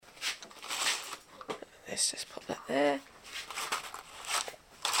this. Just pop that there.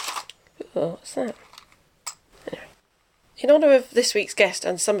 Oh, what's that? Anyway. In honour of this week's guest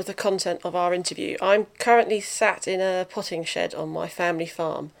and some of the content of our interview, I'm currently sat in a potting shed on my family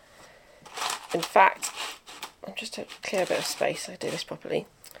farm. In fact, I'm just to clear a bit of space so I do this properly.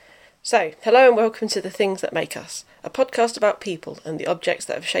 So, hello and welcome to The Things That Make Us, a podcast about people and the objects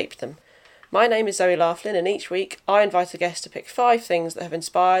that have shaped them. My name is Zoe Laughlin, and each week I invite a guest to pick 5 things that have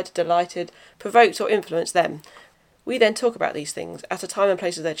inspired, delighted, provoked or influenced them. We then talk about these things at a time and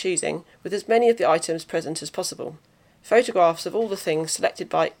place of their choosing, with as many of the items present as possible. Photographs of all the things selected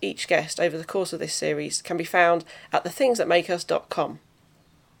by each guest over the course of this series can be found at thethingsthatmakeus.com.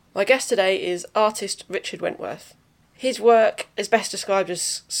 My guest today is artist Richard Wentworth. His work is best described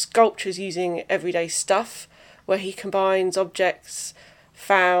as sculptures using everyday stuff, where he combines objects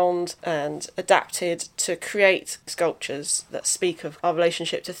found and adapted to create sculptures that speak of our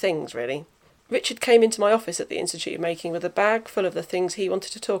relationship to things, really. Richard came into my office at the Institute of Making with a bag full of the things he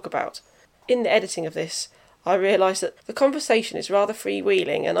wanted to talk about. In the editing of this, I realised that the conversation is rather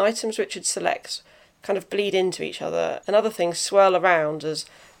freewheeling and items Richard selects kind of bleed into each other and other things swirl around as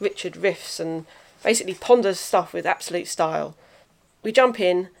Richard riffs and basically ponders stuff with absolute style. We jump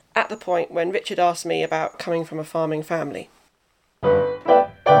in at the point when Richard asked me about coming from a farming family.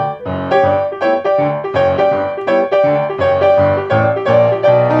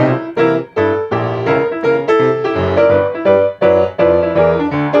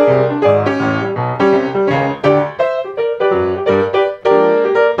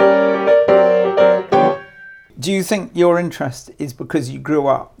 Do you think your interest is because you grew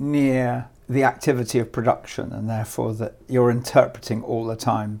up near the activity of production and therefore that you're interpreting all the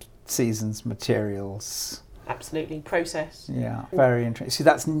time seasons, materials? Absolutely, process. Yeah, very interesting. See,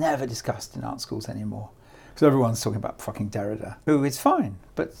 that's never discussed in art schools anymore. Because everyone's talking about fucking Derrida, who is fine,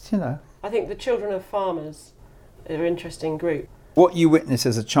 but, you know. I think the children of farmers are an interesting group. What you witness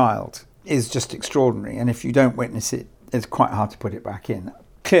as a child is just extraordinary, and if you don't witness it, it's quite hard to put it back in.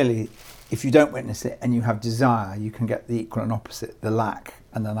 Clearly, if you don't witness it and you have desire, you can get the equal and opposite, the lack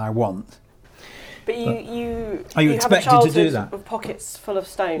and then I want. But you are you have a expected to childhood do that? Of pockets full of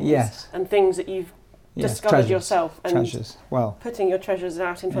stones, yes, and things that you've discovered treasures, yourself, and treasures. Well, putting your treasures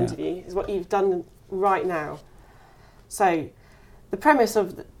out in front of you is what you've done right now. So, the premise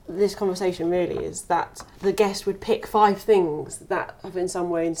of this conversation really is that the guest would pick 5 things that have in some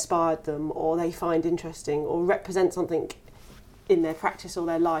way inspired them, or they find interesting, or represent something in their practice or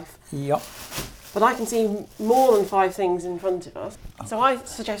their life. Yep. But I can see more than 5 things in front of us. So I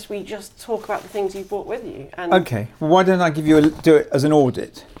suggest we just talk about the things you've brought with you. And okay, well, why don't I do it as an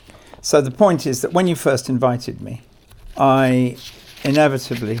audit? So the point is that when you first invited me, I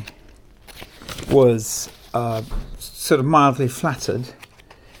inevitably was sort of mildly flattered,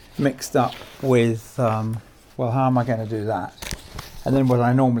 mixed up with, well, how am I going to do that? And then what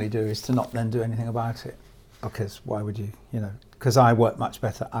I normally do is to not then do anything about it. Because why would you, because I work much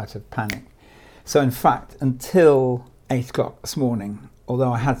better out of panic. So in fact, until 8 o'clock this morning,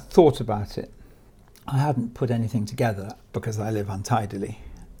 although I had thought about it, I hadn't put anything together because I live untidily,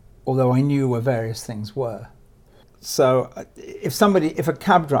 although I knew where various things were. So if a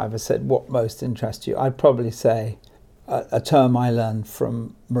cab driver said what most interests you, I'd probably say a term I learned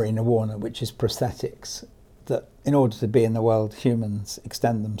from Marina Warner, which is prosthetics, that in order to be in the world, humans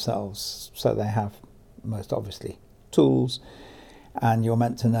extend themselves so they have, most obviously, tools, and you're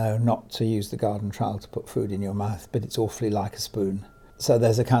meant to know not to use the garden trowel to put food in your mouth, but it's awfully like a spoon. So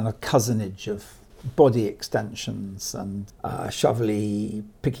there's a kind of cousinage of body extensions and shovely,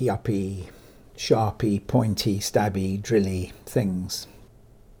 picky-uppy, sharpy, pointy, stabby, drilly things.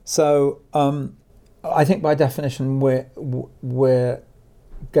 So I think by definition we're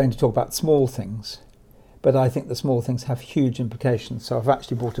going to talk about small things, but I think the small things have huge implications. So I've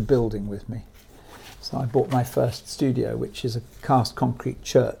actually brought a building with me. So I bought my first studio, which is a cast concrete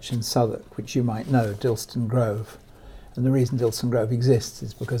church in Southwark, which you might know, Dilston Grove. And the reason Dilston Grove exists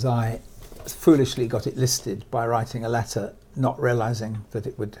is because I foolishly got it listed by writing a letter, not realising that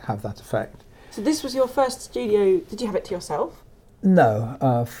it would have that effect. So this was your first studio. Did you have it to yourself?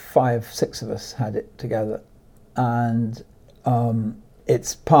 No, 5, 6 of us had it together. And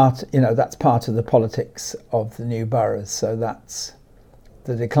it's part, that's part of the politics of the new boroughs. So that's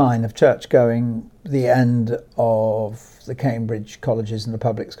the decline of church-going, the end of the Cambridge colleges and the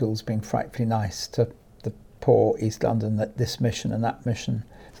public schools being frightfully nice to the poor East London, this mission and that mission.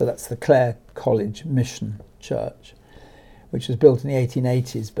 So that's the Clare College Mission Church, which was built in the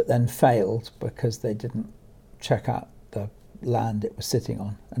 1880s but then failed because they didn't check out the land it was sitting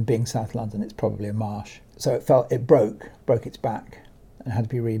on. And being South London, it's probably a marsh. So it broke its back. and had to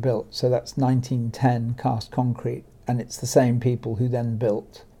be rebuilt. So that's 1910 cast concrete, and it's the same people who then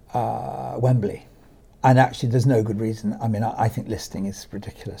built Wembley. And actually, there's no good reason. I mean, I think listing is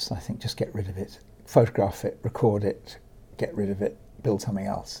ridiculous. I think just get rid of it. Photograph it, record it, get rid of it, build something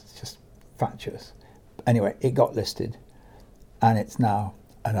else. It's just fatuous. Anyway, it got listed, and it's now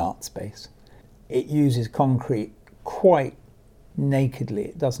an art space. It uses concrete quite nakedly.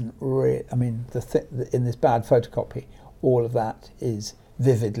 It doesn't really, I mean, in this bad photocopy, all of that is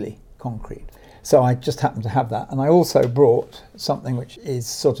vividly concrete. So I just happened to have that. And I also brought something which is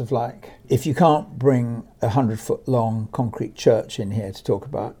sort of like, if you can't bring a 100-foot long concrete church in here to talk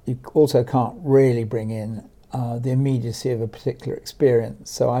about, you also can't really bring in the immediacy of a particular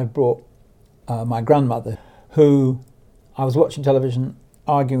experience. So I brought my grandmother, who I was watching television,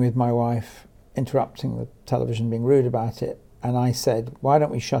 arguing with my wife, interrupting the television, being rude about it. And I said, why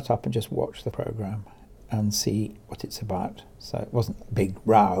don't we shut up and just watch the programme and see what it's about? So it wasn't a big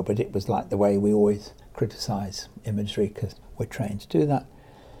row, but it was like the way we always criticise imagery because we're trained to do that.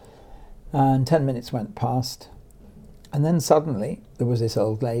 And 10 minutes went past, and then suddenly there was this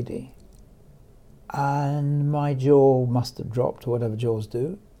old lady, and my jaw must have dropped, or whatever jaws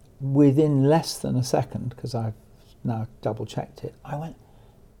do. Within less than a second, because I've now double-checked it, I went,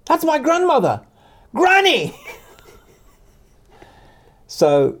 "That's my grandmother! Granny!"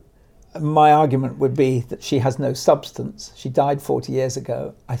 So my argument would be that she has no substance. She died 40 years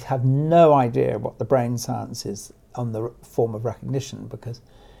ago. I have no idea what the brain science is on the form of recognition because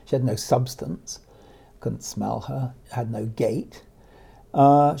she had no substance. Couldn't smell her, had no gait.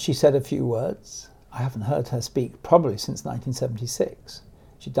 She said a few words. I haven't heard her speak probably since 1976.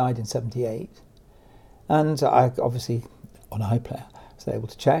 She died in 78. And I obviously, on iPlayer, was able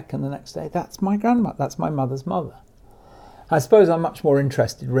to check, and the next day, that's my grandma, that's my mother's mother. I suppose I'm much more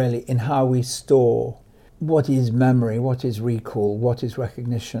interested really in how we store what is memory, what is recall, what is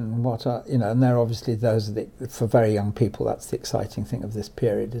recognition, what are, and they're obviously those are for very young people, that's the exciting thing of this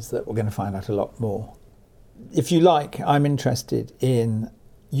period, is that we're going to find out a lot more. If you like, I'm interested in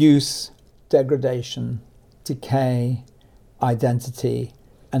use, degradation, decay, identity,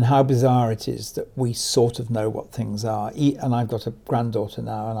 and how bizarre it is that we sort of know what things are. And I've got a granddaughter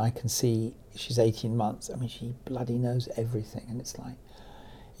now, and I can see she's 18 months. I mean, she bloody knows everything. And it's like,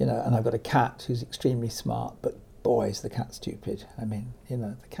 and I've got a cat who's extremely smart, but boy, is the cat stupid. I mean,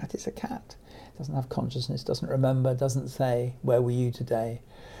 the cat is a cat. Doesn't have consciousness, doesn't remember, doesn't say, where were you today?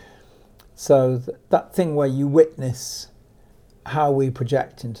 So that thing where you witness how we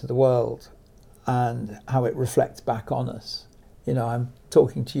project into the world and how it reflects back on us. I'm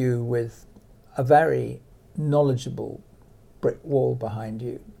talking to you with a very knowledgeable brick wall behind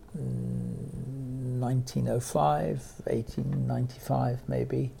you. 1905, 1895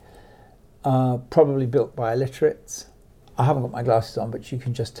 maybe. Probably built by illiterates. I haven't got my glasses on, but you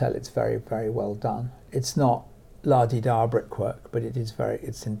can just tell it's very, very well done. It's not la-di-da brickwork, but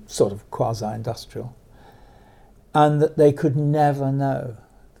it's in sort of quasi-industrial. And that they could never know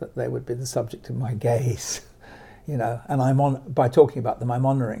that they would be the subject of my gaze. And by talking about them, I'm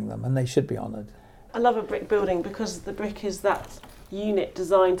honouring them, and they should be honoured. I love a brick building because the brick is that unit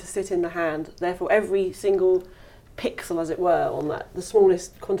designed to sit in the hand. Therefore, every single pixel, as it were, on that, the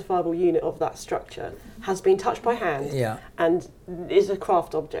smallest quantifiable unit of that structure, has been touched by hand, and is a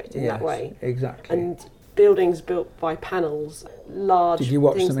craft object in that way. Exactly. And buildings built by panels, large. Did you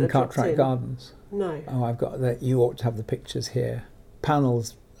watch things them in Cartwright Gardens? No. Oh, I've got that. You ought to have the pictures here.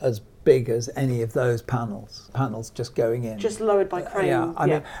 Panels as big as any of those panels just going in, just lowered by crane. I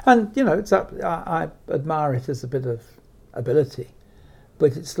mean, and it's up. I admire it as a bit of ability,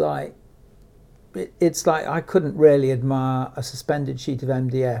 but it's like I couldn't really admire a suspended sheet of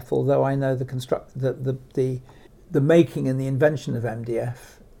MDF, although I know the making and the invention of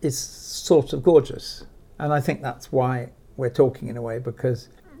MDF is sort of gorgeous, and I think that's why we're talking in a way, because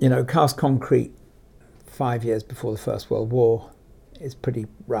cast concrete 5 years before the First World War is pretty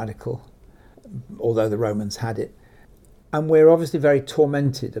radical, although the Romans had it. And we're obviously very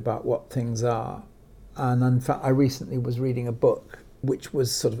tormented about what things are. And in fact, I recently was reading a book, which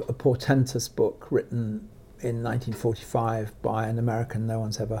was sort of a portentous book written in 1945 by an American no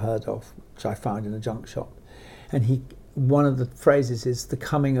one's ever heard of, which I found in a junk shop. And one of the phrases is the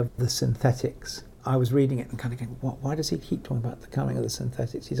coming of the synthetics. I was reading it and kind of going, why does he keep talking about the coming of the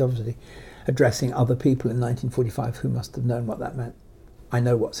synthetics? He's obviously addressing other people in 1945 who must have known what that meant. I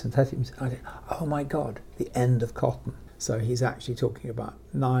know what synthetic means. I think, oh my God, the end of cotton. So he's actually talking about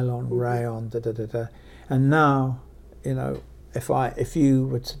nylon, rayon, And now, if you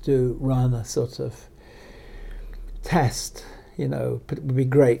were to run a sort of test, it would be a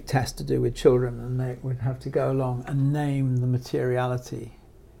great test to do with children, and they would have to go along and name the materiality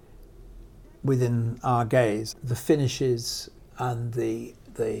within our gaze, the finishes and the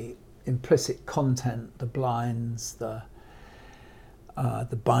implicit content, the blinds, the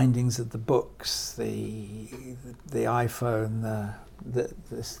bindings of the books, the iPhone,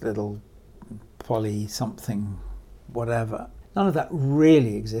 this little poly something, whatever. None of that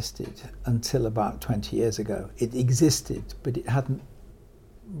really existed until about 20 years ago. It existed, but it hadn't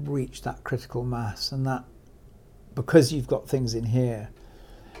reached that critical mass. And that, because you've got things in here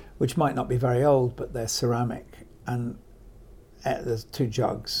which might not be very old, but they're ceramic, and there's two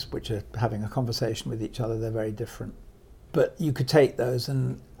jugs which are having a conversation with each other, they're very different. But you could take those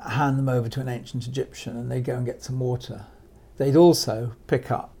and hand them over to an ancient Egyptian and they'd go and get some water. They'd also pick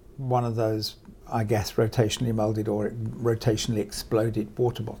up one of those, I guess, rotationally moulded or rotationally exploded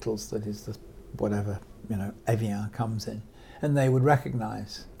water bottles that is the whatever, Evian comes in. And they would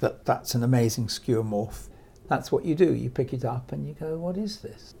recognise that that's an amazing skeuomorph. That's what you do. You pick it up and you go, what is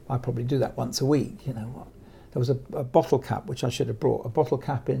this? I probably do that once a week, There was a bottle cap, which I should have brought, a bottle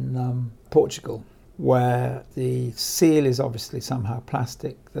cap in Portugal, where the seal is obviously somehow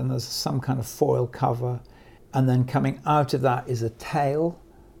plastic, then there's some kind of foil cover, and then coming out of that is a tail,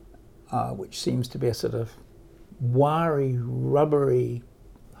 which seems to be a sort of wiry, rubbery,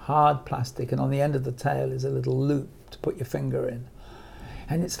 hard plastic, and on the end of the tail is a little loop to put your finger in.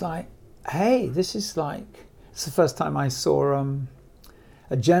 And it's like, hey, this is like, it's the first time I saw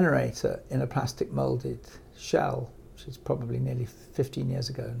a generator in a plastic moulded shell, which is probably nearly 15 years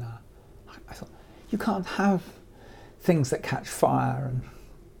ago now. I thought, you can't have things that catch fire and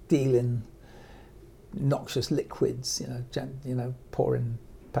deal in noxious liquids, pour in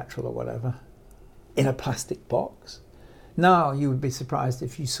petrol or whatever, in a plastic box. Now you would be surprised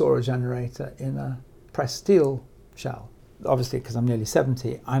if you saw a generator in a pressed steel shell. Obviously, because I'm nearly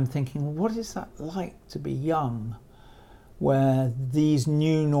 70, I'm thinking, what is that like to be young, where these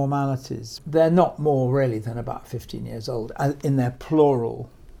new normalities, they're not more really than about 15 years old, in their plural,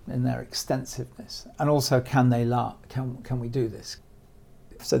 in their extensiveness, and also can we do this?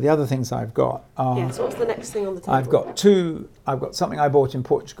 So the other things I've got are... so what's the next thing on the table? I've got something I bought in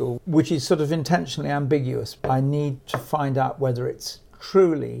Portugal, which is sort of intentionally ambiguous. I need to find out whether it's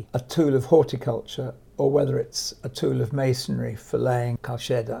truly a tool of horticulture or whether it's a tool of masonry for laying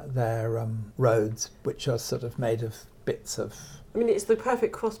calçada, their roads, which are sort of made of bits of... I mean, it's the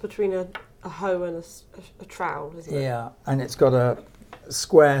perfect cross between a hoe and a trowel, isn't it? Yeah, and it's got a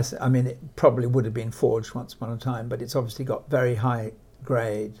square... I mean, it probably would have been forged once upon a time, but it's obviously got very high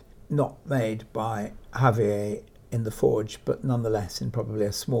grade, not made by Javier in the forge, but nonetheless in probably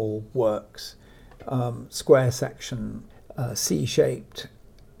a small works, square section, C-shaped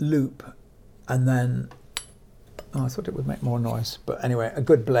loop, and then, I thought it would make more noise, but anyway, a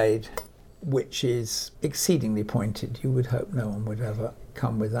good blade, which is exceedingly pointed. You would hope no one would ever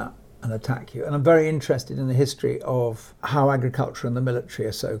come with that and attack you. And I'm very interested in the history of how agriculture and the military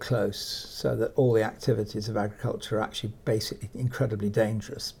are so close, so that all the activities of agriculture are actually basically incredibly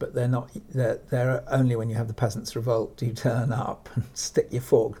dangerous, but they're not. They're only when you have the peasants' revolt do you turn up and stick your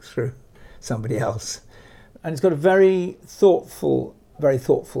fork through somebody else. And it's got a very thoughtful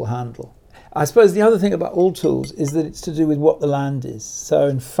handle. I suppose the other thing about all tools is that it's to do with what the land is. So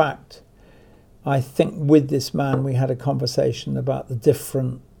in fact, I think with this man we had a conversation about the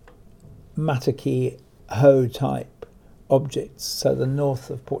different mattocky hoe type objects. So the north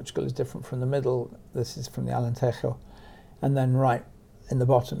of Portugal is different from the middle. This is from the Alentejo, and then right in the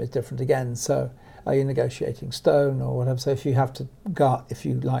bottom is different again. So are you negotiating stone or whatever? So if you have to if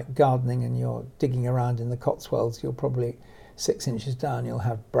you like gardening and you're digging around in the Cotswolds, you'll probably 6 inches down you'll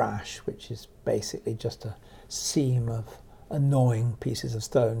have brash, which is basically just a seam of annoying pieces of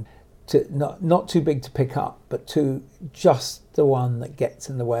stone. Not too big to pick up, but just the one that gets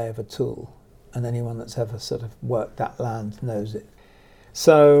in the way of a tool. And anyone that's ever sort of worked that land knows it.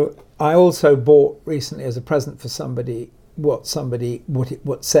 So I also bought recently as a present for somebody what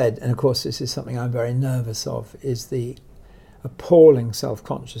said, and of course this is something I'm very nervous of, is the appalling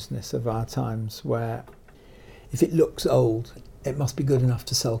self-consciousness of our times, where if it looks old, it must be good enough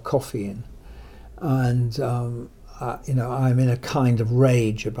to sell coffee in. And I'm in a kind of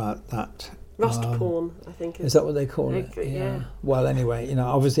rage about that. Rust porn, I think. Is that what they call it? Yeah. Well, anyway,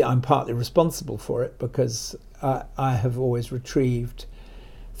 obviously I'm partly responsible for it because I have always retrieved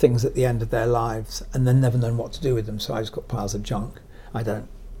things at the end of their lives and then never known what to do with them. So I just got piles of junk. I don't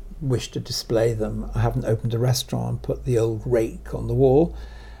wish to display them. I haven't opened a restaurant and put the old rake on the wall.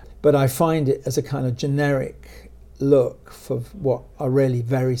 But I find it as a kind of generic look for what are really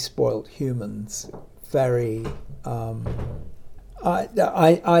very spoilt humans, very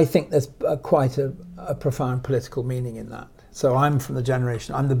I think there's quite a profound political meaning in that. So I'm from the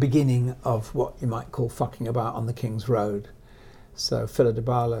generation, I'm the beginning of what you might call fucking about on the King's Road. So Phila de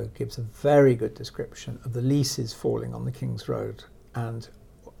Barlow gives a very good description of the leases falling on the King's Road and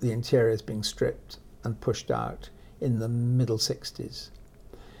the interiors being stripped and pushed out in the middle 60s.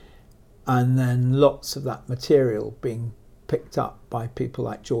 And then lots of that material being picked up by people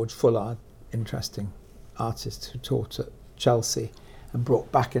like George Fullard, interesting artist who taught at Chelsea, and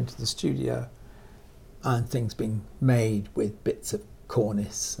brought back into the studio, and things being made with bits of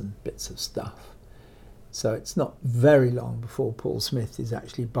cornice and bits of stuff. So it's not very long before Paul Smith is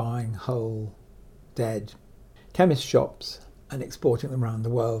actually buying whole dead chemist shops and exporting them around the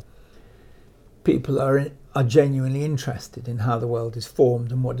world. People are genuinely interested in how the world is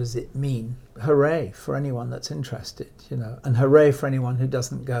formed and what does it mean. Hooray for anyone that's interested, and hooray for anyone who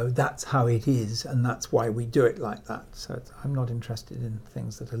doesn't go, that's how it is and that's why we do it like that. So I'm not interested in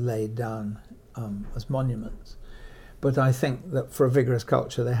things that are laid down as monuments. But I think that for a vigorous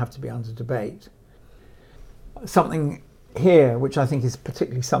culture they have to be under debate. Something here which I think is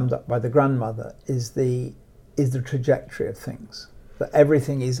particularly summed up by the grandmother is the trajectory of things. That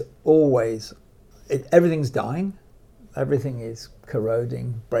everything is always, everything's dying, everything is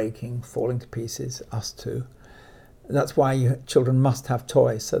corroding, breaking, falling to pieces, us too. That's why children must have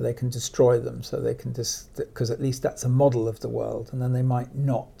toys so they can destroy them, so they can because at least that's a model of the world, and then they might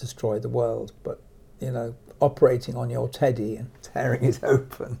not destroy the world, but operating on your teddy and tearing it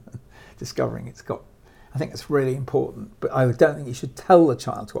open and discovering it's got, I think it's really important, but I don't think you should tell the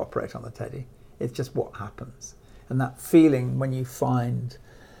child to operate on the teddy. It's just what happens. And that feeling when you find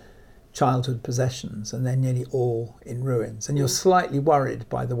childhood possessions and they're nearly all in ruins, and you're slightly worried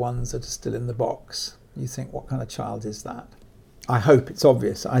by the ones that are still in the box. You think, what kind of child is that? I hope it's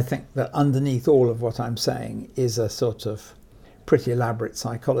obvious. I think that underneath all of what I'm saying is a sort of pretty elaborate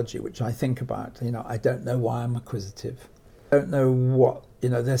psychology, which I think about. I don't know why I'm acquisitive. I don't know what,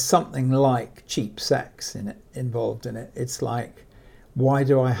 there's something like cheap sex involved in it. It's like, why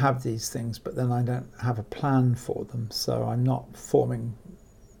do I have these things, but then I don't have a plan for them? So I'm not forming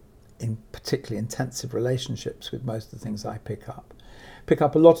in particularly intensive relationships with most of the things I pick up. Pick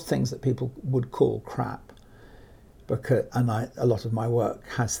up a lot of things that people would call crap, a lot of my work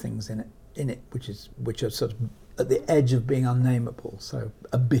has things in it which are sort of at the edge of being unnameable. So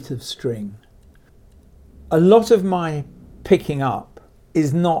a bit of string. A lot of my picking up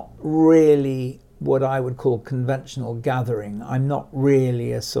is not really what I would call conventional gathering. I'm not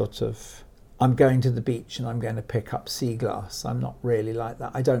really a sort of, I'm going to the beach and I'm going to pick up sea glass. I'm not really like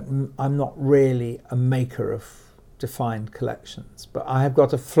that. I'm not really a maker of defined collections, but I have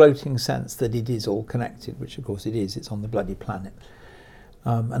got a floating sense that it is all connected, which of course it is. It's on the bloody planet.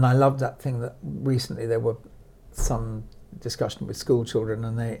 And I love that thing that recently there were some discussion with school children,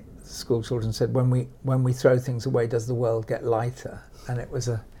 and school children said, when we throw things away, does the world get lighter? And it was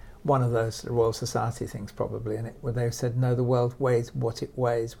one of those Royal Society things probably, and where they said, no, the world weighs what it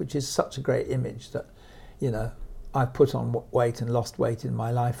weighs, which is such a great image that, I've put on weight and lost weight in my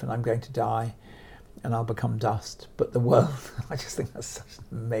life, and I'm going to die and I'll become dust. But the world, I just think that's such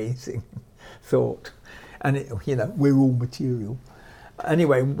an amazing thought. And we're all material.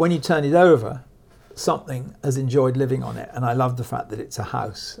 Anyway, when you turn it over, something has enjoyed living on it, and I love the fact that it's a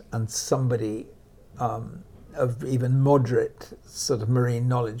house, and somebody of even moderate sort of marine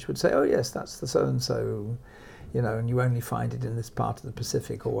knowledge would say, oh yes, that's the so-and-so, and you only find it in this part of the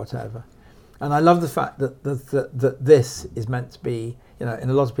Pacific or whatever. And I love the fact that this is meant to be, in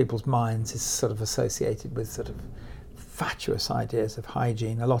a lot of people's minds, is sort of associated with sort of fatuous ideas of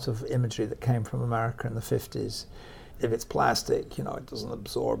hygiene, a lot of imagery that came from America in the 50s. If it's plastic, it doesn't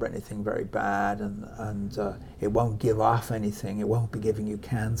absorb anything very bad, and it won't give off anything, it won't be giving you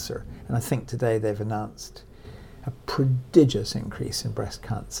cancer. And I think today they've announced a prodigious increase in breast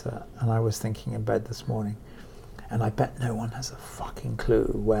cancer, and I was thinking in bed this morning, and I bet no one has a fucking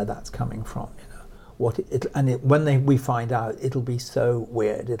clue where that's coming from, when we find out, it'll be so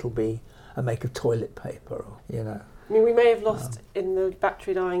weird, it'll be a make of toilet paper, I mean, we may have lost in the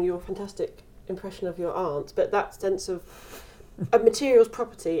battery dying your fantastic impression of your aunt, but that sense of a material's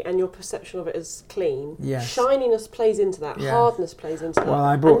property and your perception of it as clean, yes. Shininess plays into that, yeah. Hardness plays into that. Well,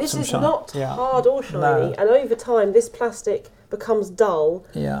 I brought and this some is not yeah. hard or shiny, no. And over time this plastic becomes dull,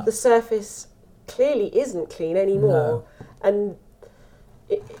 yeah. The surface clearly isn't clean anymore, no. And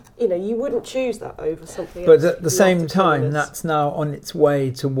you wouldn't choose that over something else. But at the same time, that's now on its way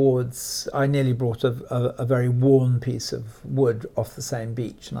towards, I nearly brought a very worn piece of wood off the same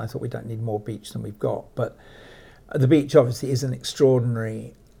beach, and I thought we don't need more beach than we've got. But the beach obviously is an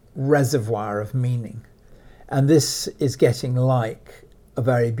extraordinary reservoir of meaning. And this is getting like a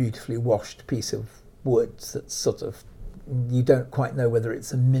very beautifully washed piece of wood that's sort of, you don't quite know whether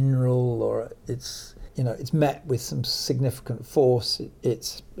it's a mineral or it's, you know, it's met with some significant force.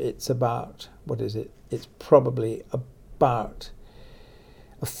 It's about, what is it? It's probably about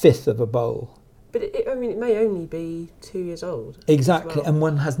a fifth of a bowl. But I mean, it may only be 2 years old. Exactly, Well. and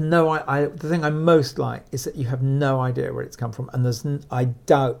one has no. The thing I most like is that you have no idea where it's come from, and I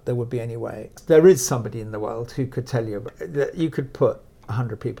doubt there would be any way. There is somebody in the world who could tell you that you could put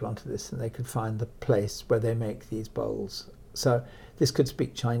 100 people onto this, and they could find the place where they make these bowls. So this could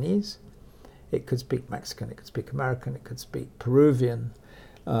speak Chinese, it could speak Mexican, it could speak American, it could speak Peruvian,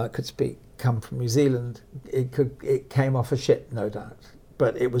 it could come from New Zealand. It came off a ship, no doubt.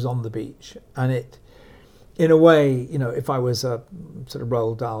 But it was on the beach, and it, in a way, you know, if I was a sort of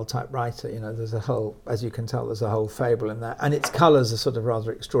Roald Dahl type writer, you know, there's a whole, as you can tell, there's a whole fable in that, and its colours are sort of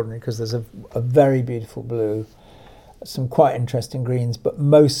rather extraordinary because there's a very beautiful blue, some quite interesting greens, but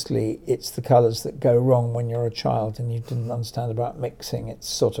mostly it's the colours that go wrong when you're a child and you didn't understand about mixing. It's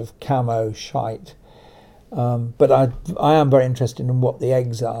sort of camo shite, but I am very interested in what the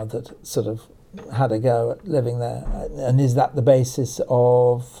eggs are that sort of had a go at living there, and is that the basis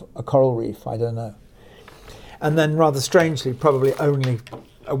of a coral reef? I don't know. And then rather strangely, probably only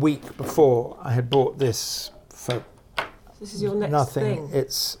a week before, I had bought this for This is your next nothing. thing.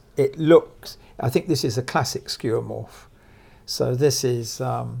 It looks, I think this is a classic skewer morph. So this is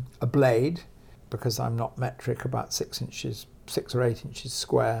a blade, because I'm not metric, about 6 or 8 inches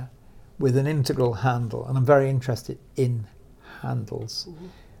square, with an integral handle, and I'm very interested in handles. Mm-hmm.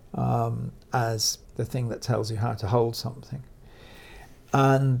 As the thing that tells you how to hold something.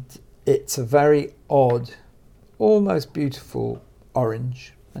 And it's a very odd, almost beautiful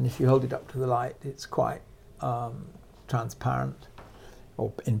orange, and if you hold it up to the light, it's quite transparent,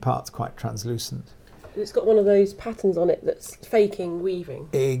 or in parts quite translucent. It's got one of those patterns on it that's faking weaving.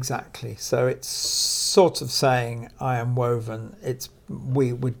 Exactly. So it's sort of saying, I am woven.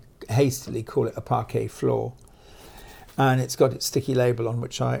 We would hastily call it a parquet floor. And it's got its sticky label on,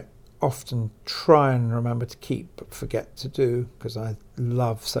 which I often try and remember to keep but forget to do, because I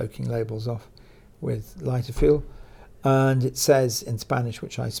love soaking labels off with lighter fuel. And it says in Spanish,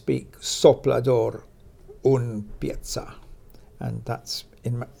 which I speak, soplador un pieza, and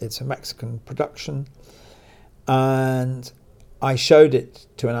it's a Mexican production. And I showed it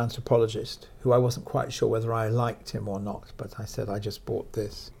to an anthropologist who I wasn't quite sure whether I liked him or not, but I said, I just bought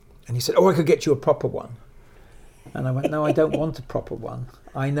this. And he said, oh, I could get you a proper one. And I went, no, I don't want a proper one.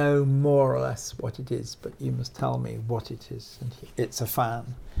 I know more or less what it is, but you must tell me what it is. And it's a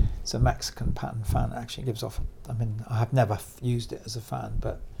fan. It's a Mexican pattern fan. It actually gives off, I have never used it as a fan,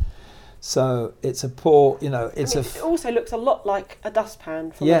 but so it's a poor, it also looks a lot like a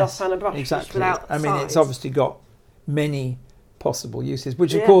dustpan from yes, a dustpan and brush, exactly. just without I mean, it's sides. obviously got many possible uses,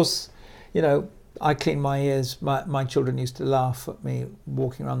 which Yeah. of course, I clean my ears. My children used to laugh at me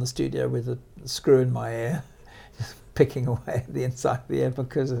walking around the studio with a screw in my ear, picking away at the inside of the ear,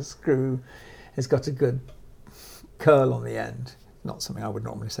 because a screw has got a good curl on the end. Not something I would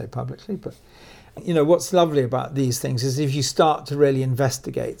normally say publicly, but what's lovely about these things is if you start to really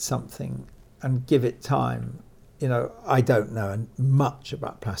investigate something and give it time. I don't know much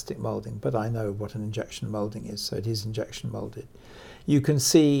about plastic moulding, but I know what an injection moulding is, so it is injection moulded. You can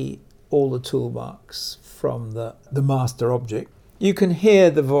see all the tool marks from the master object. You can hear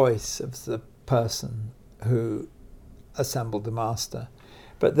the voice of the person who assembled the master,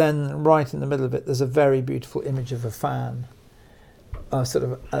 but then right in the middle of it there's a very beautiful image of a fan, an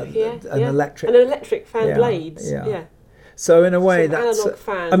electric fan blades. Yeah. So in a way, Some that's analog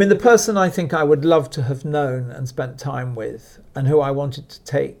fan the with person I think I would love to have known and spent time with, and who I wanted to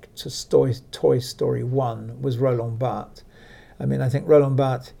take to Toy Story 1 was Roland Barthes. I think Roland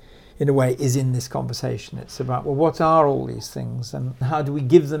Barthes, in a way, is in this conversation. It's about, well, what are all these things, and how do we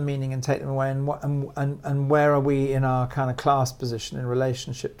give them meaning and take them away, and where are we in our kind of class position in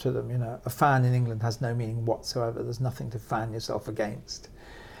relationship to them? A fan in England has no meaning whatsoever. There's nothing to fan yourself against.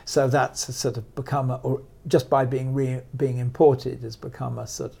 So that's a sort of become, or just by being imported, has become a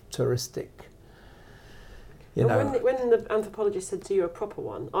sort of touristic. When the anthropologist said to you a proper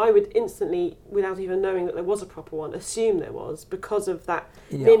one, I would instantly, without even knowing that there was a proper one, assume there was, because of that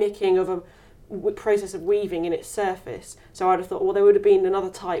mimicking of a process of weaving in its surface. So I'd have thought, well, there would have been another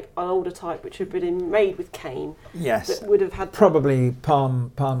type, an older type, which had been made with cane. Yes, that would have had probably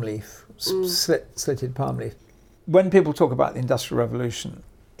palm leaf, slitted palm leaf. When people talk about the Industrial Revolution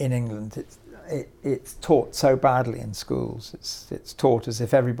in England, it's taught so badly in schools. It's taught as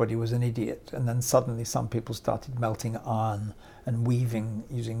if everybody was an idiot, and then suddenly some people started melting iron and weaving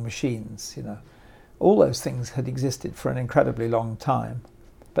using machines, All those things had existed for an incredibly long time,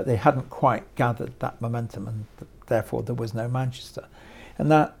 but they hadn't quite gathered that momentum, and therefore there was no Manchester.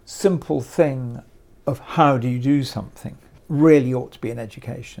 And that simple thing of how do you do something really ought to be an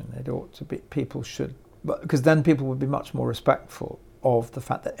education. It ought to be, people should, because then people would be much more respectful of the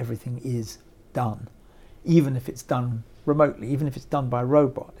fact that everything is done, even if it's done remotely, even if it's done by a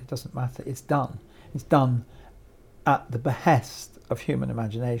robot. It doesn't matter. It's done. It's done at the behest of human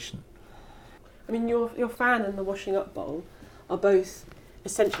imagination. I mean, your fan and the washing up bowl are both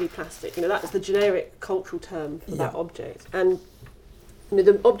essentially plastic. You know, that's the generic cultural term for that object. And you know,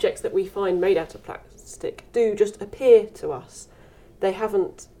 the objects that we find made out of plastic do just appear to us. You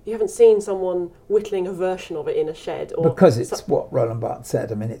haven't seen someone whittling a version of it in a shed, or because it's what Roland Barthes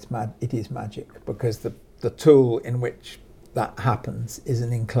said. I mean, it is magic, because the tool in which that happens is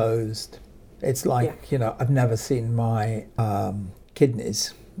an enclosed. It's like, you know, I've never seen my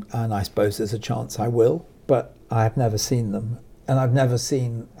kidneys, and I suppose there's a chance I will, but I have never seen them. And I've never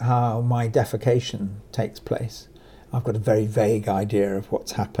seen how my defecation takes place. I've got a very vague idea of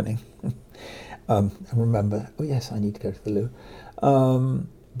what's happening. And remember, oh yes, I need to go to the loo.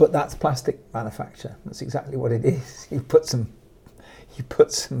 But that's plastic manufacture. That's exactly what it is. You put some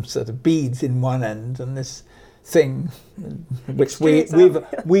sort of beads in one end, and this thing, which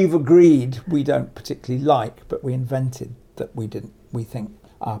we've agreed we don't particularly like, but we invented that we didn't. We think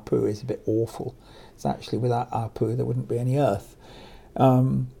our poo is a bit awful. It's actually, without our poo there wouldn't be any earth,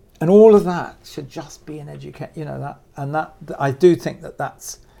 and all of that should just be an education. You know, that I do think that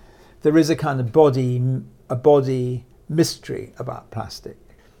there is a kind of body mystery about plastic.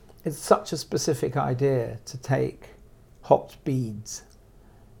 It's such a specific idea to take hot beads,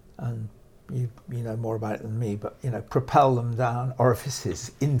 and you know more about it than me, but you know, propel them down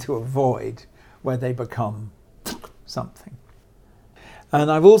orifices into a void where they become something. And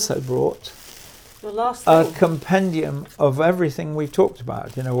I've also brought a compendium of everything we've talked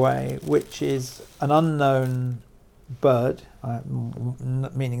about, in a way, which is an unknown bird,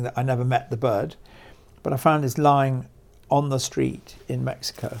 meaning that I never met the bird, but I found this lying on the street in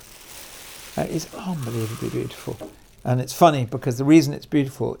Mexico. It is unbelievably beautiful. And it's funny, because the reason it's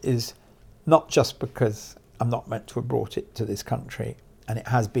beautiful is not just because I'm not meant to have brought it to this country, and it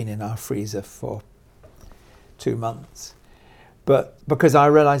has been in our freezer for 2 months, but because I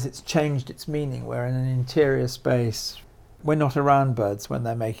realise it's changed its meaning. We're in an interior space. We're not around birds when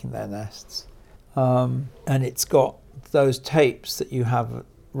they're making their nests. And it's got those tapes that you have,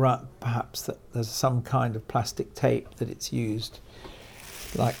 perhaps that there's some kind of plastic tape that it's used,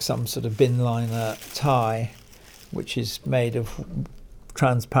 like some sort of bin liner tie, which is made of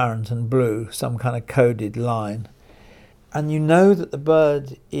transparent and blue, some kind of coded line. And you know that the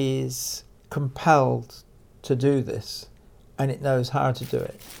bird is compelled to do this, and it knows how to do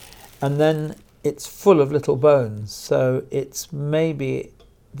it. And then it's full of little bones, so it's maybe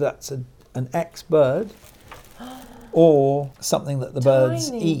that's an ex-bird, or something that the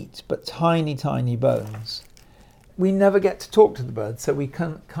birds eat, but tiny, tiny bones. We never get to talk to the birds, so we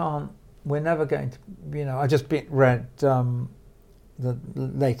can't. We're never going to. You know, I just read the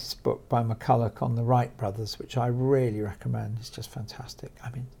latest book by McCulloch on the Wright brothers, which I really recommend. It's just fantastic. I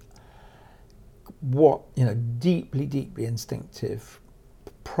mean, deeply, deeply instinctive,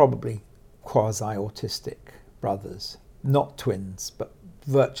 probably quasi-autistic brothers, not twins, but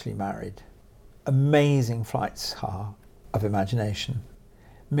virtually married. Amazing flights of imagination,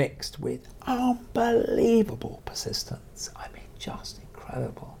 mixed with unbelievable persistence. I mean, just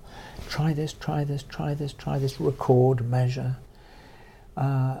incredible. Try this, record, measure.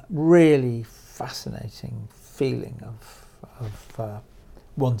 Really fascinating feeling of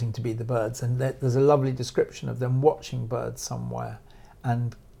wanting to be the birds. And there's a lovely description of them watching birds somewhere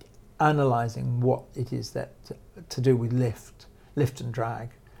and analysing what it is that to do with lift and drag.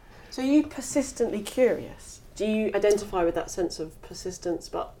 So are you persistently curious? Do you identify with that sense of persistence?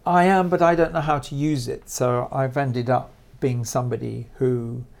 But I am, but I don't know how to use it. So I've ended up being somebody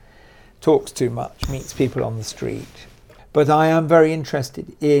who talks too much, meets people on the street. But I am very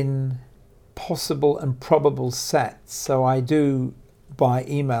interested in possible and probable sets. So I do, by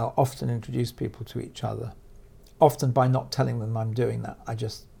email, often introduce people to each other. Often by not telling them I'm doing that.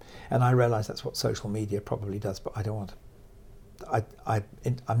 And I realise that's what social media probably does, but I don't want to.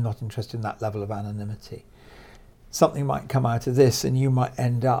 I'm not interested in that level of anonymity. Something might come out of this, and you might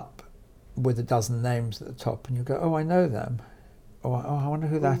end up with a dozen names at the top, and you go, "Oh, I know them," or "Oh, I wonder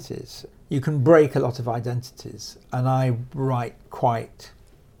who that is." You can break a lot of identities, and I write quite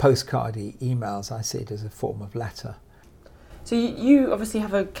postcardy emails. I see it as a form of letter. So you obviously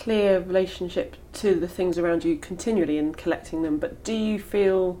have a clear relationship to the things around you continually in collecting them, but do you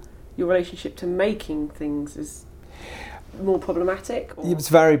feel your relationship to making things is more problematic? Or? It was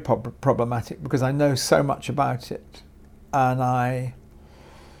very problematic because I know so much about it, and I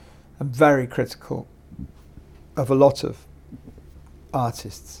am very critical of a lot of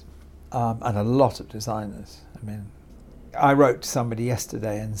artists and a lot of designers. I mean, I wrote to somebody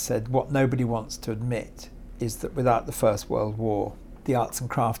yesterday and said what nobody wants to admit is that without the First World War, the arts and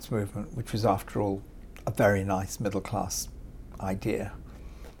crafts movement, which was after all a very nice middle class idea,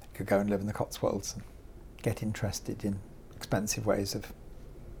 could go and live in the Cotswolds and get interested in expensive ways of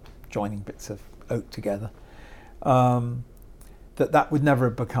joining bits of oak together, that would never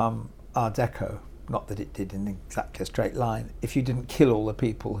have become Art Deco, not that it did in exactly a straight line, if you didn't kill all the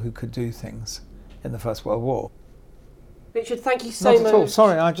people who could do things in the First World War. Richard, thank you so much. Not at all.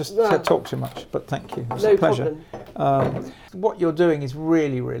 Sorry, I just talked too much, but thank you. It was a pleasure. Problem. What you're doing is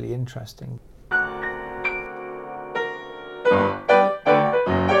really, really interesting.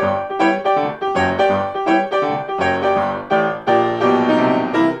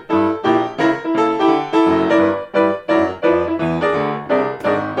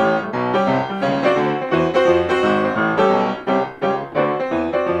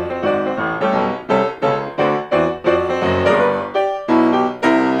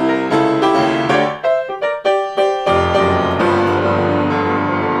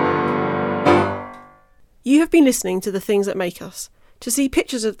 You have been listening to The Things That Make Us. To see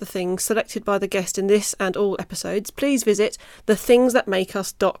pictures of the things selected by the guest in this and all episodes, please visit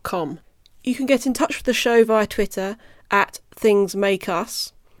thethingsthatmakeus.com. You can get in touch with the show via Twitter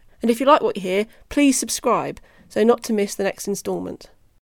 @thingsmakeus. And if you like what you hear, please subscribe so not to miss the next instalment.